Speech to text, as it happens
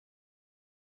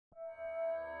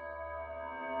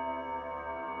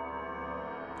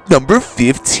Number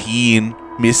 15,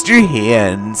 Mr.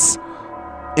 Hands.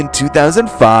 In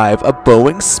 2005, a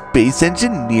Boeing space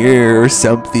engineer or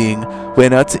something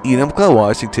went out to Enumclaw,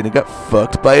 Washington and got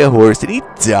fucked by a horse and he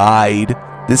died.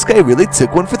 This guy really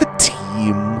took one for the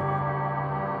team.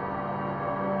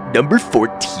 Number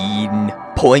 14,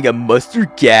 pulling a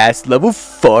mustard gas level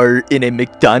fart in a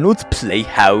McDonald's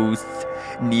playhouse.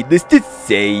 Needless to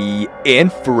say, Anne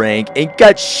Frank ain't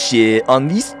got shit on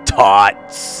these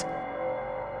tots.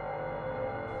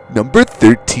 Number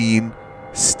 13,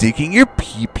 sticking your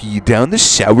pee-pee down the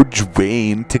shower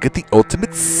drain to get the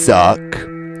ultimate suck.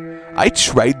 I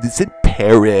tried this in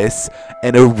Paris,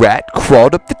 and a rat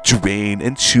crawled up the drain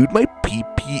and chewed my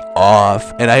pee-pee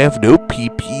off, and I have no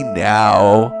pee-pee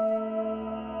now.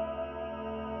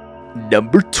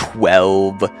 Number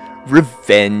 12,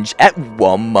 revenge at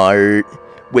Walmart.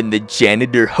 When the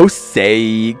janitor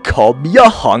Jose called me a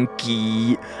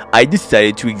honky, I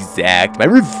decided to exact my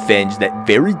revenge that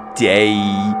very day.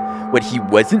 When he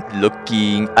wasn't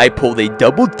looking, I pulled a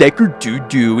double-decker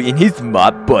doo-doo in his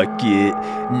mop bucket.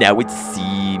 Now it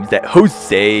seems that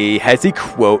Jose has a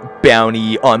quote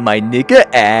bounty on my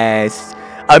nigga ass.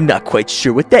 I'm not quite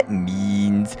sure what that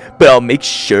means, but I'll make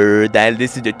sure that I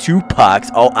listen to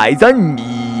Tupac's All Eyes on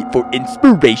Me for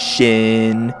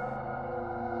inspiration.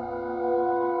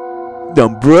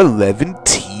 Number 11,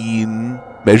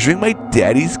 measuring my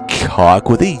daddy's cock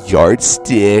with a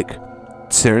yardstick.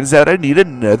 Turns out I need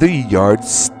another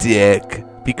yardstick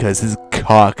because his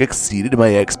cock exceeded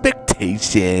my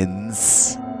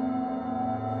expectations.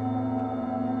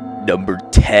 Number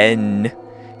 10,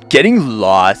 getting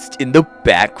lost in the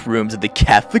back rooms of the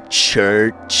Catholic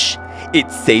Church.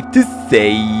 It's safe to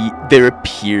say there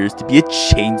appears to be a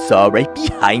chainsaw right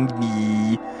behind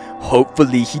me.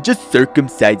 Hopefully he just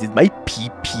circumcises my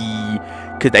pee-pee,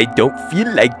 cause I don't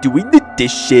feel like doing the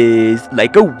dishes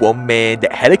like a woman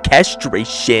that had a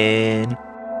castration.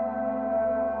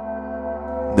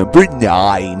 Number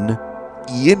 9,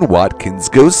 Ian Watkins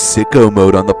goes sicko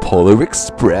mode on the Polar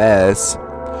Express.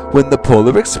 When the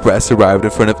Polar Express arrived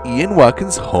in front of Ian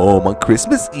Watkins' home on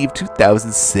Christmas Eve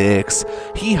 2006,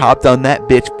 he hopped on that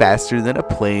bitch faster than a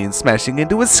plane, smashing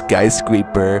into a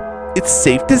skyscraper. It's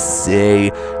safe to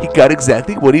say he got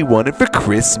exactly what he wanted for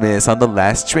Christmas on the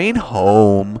last train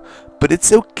home, but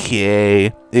it's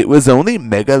okay, it was only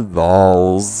mega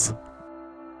lols.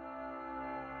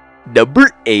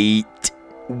 Number 8,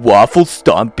 waffle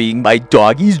stomping my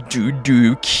doggy's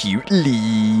doo-doo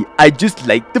cutely. I just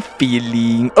like the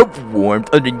feeling of warmth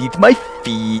underneath my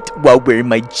feet while wearing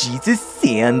my Jesus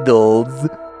sandals.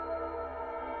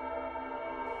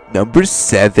 Number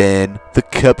 7, the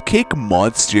Cupcake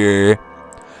Monster.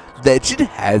 Legend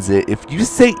has it, if you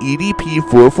say EDP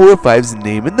 445's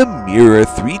name in the mirror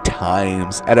 3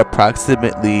 times at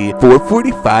approximately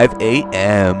 4:45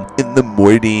 a.m. in the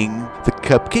morning, the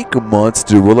Cupcake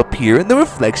Monster will appear in the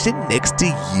reflection next to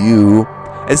you.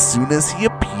 As soon as he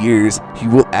appears, he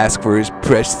will ask for his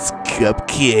precious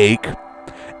cupcake.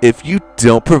 If you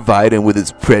don't provide him with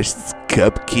his precious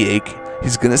cupcake,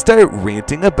 he's gonna start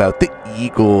ranting about the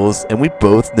Eagles, and we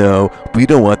both know we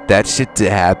don't want that shit to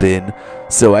happen.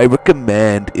 So I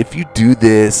recommend, if you do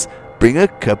this, bring a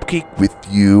cupcake with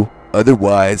you.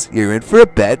 Otherwise, you're in for a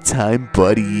bad time,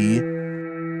 buddy.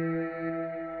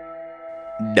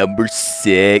 Number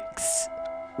 6.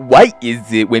 Why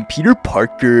is it when Peter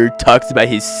Parker talks about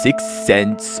his 6th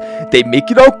sense, they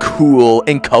make it all cool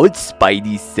and call it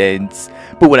Spidey sense,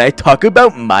 but when I talk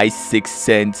about my 6th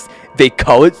sense, they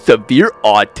call it severe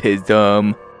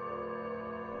autism?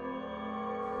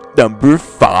 Number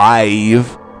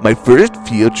 5. My first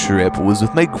field trip was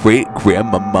with my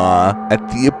great-grandmama at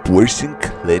the abortion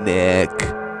clinic.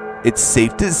 It's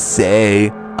safe to say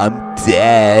I'm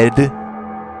dead.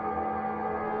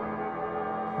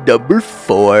 Number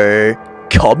 4.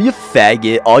 Call me a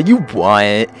faggot all you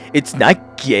want. It's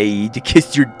not gay to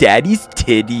kiss your daddy's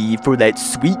titty for that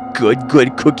sweet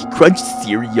good Cookie Crunch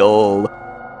cereal.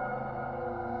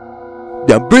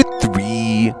 Number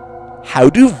 3. How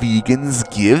do vegans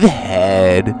give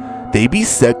head? They be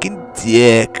sucking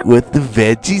dick with the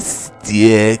veggie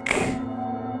stick.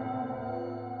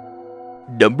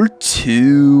 Number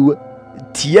 2.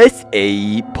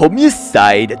 TSA pulled me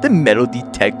aside at the metal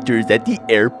detectors at the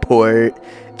airport.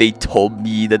 They told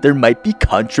me that there might be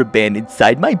contraband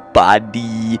inside my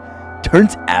body.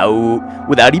 Turns out,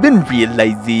 without even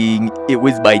realizing, it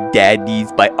was my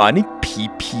daddy's bionic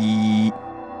pee-pee.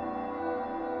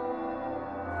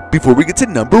 Before we get to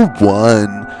number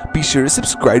 1, be sure to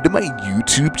subscribe to my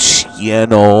YouTube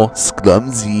channel,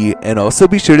 Sclumsy, and also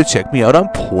be sure to check me out on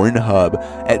Pornhub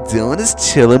at Dylan is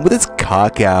chillin' with his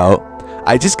cock out.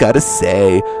 I just gotta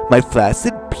say, my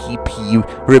flaccid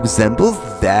PP resembles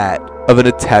that of an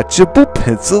attachable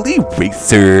pencil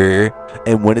eraser.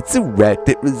 And when it's erect,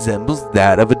 it resembles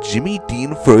that of a Jimmy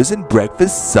Dean frozen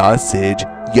breakfast sausage.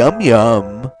 Yum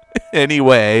yum.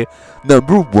 Anyway,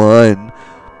 number 1.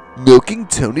 Milking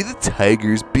Tony the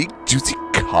Tiger's big juicy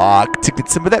cock to get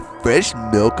some of that fresh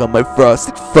milk on my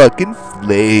frosted fucking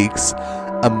flakes.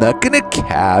 I'm not gonna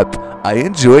cap, I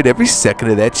enjoyed every second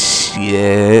of that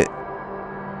shit.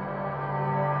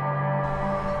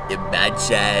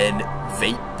 Imagine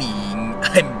vaping.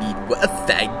 I mean, what a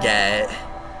faggot.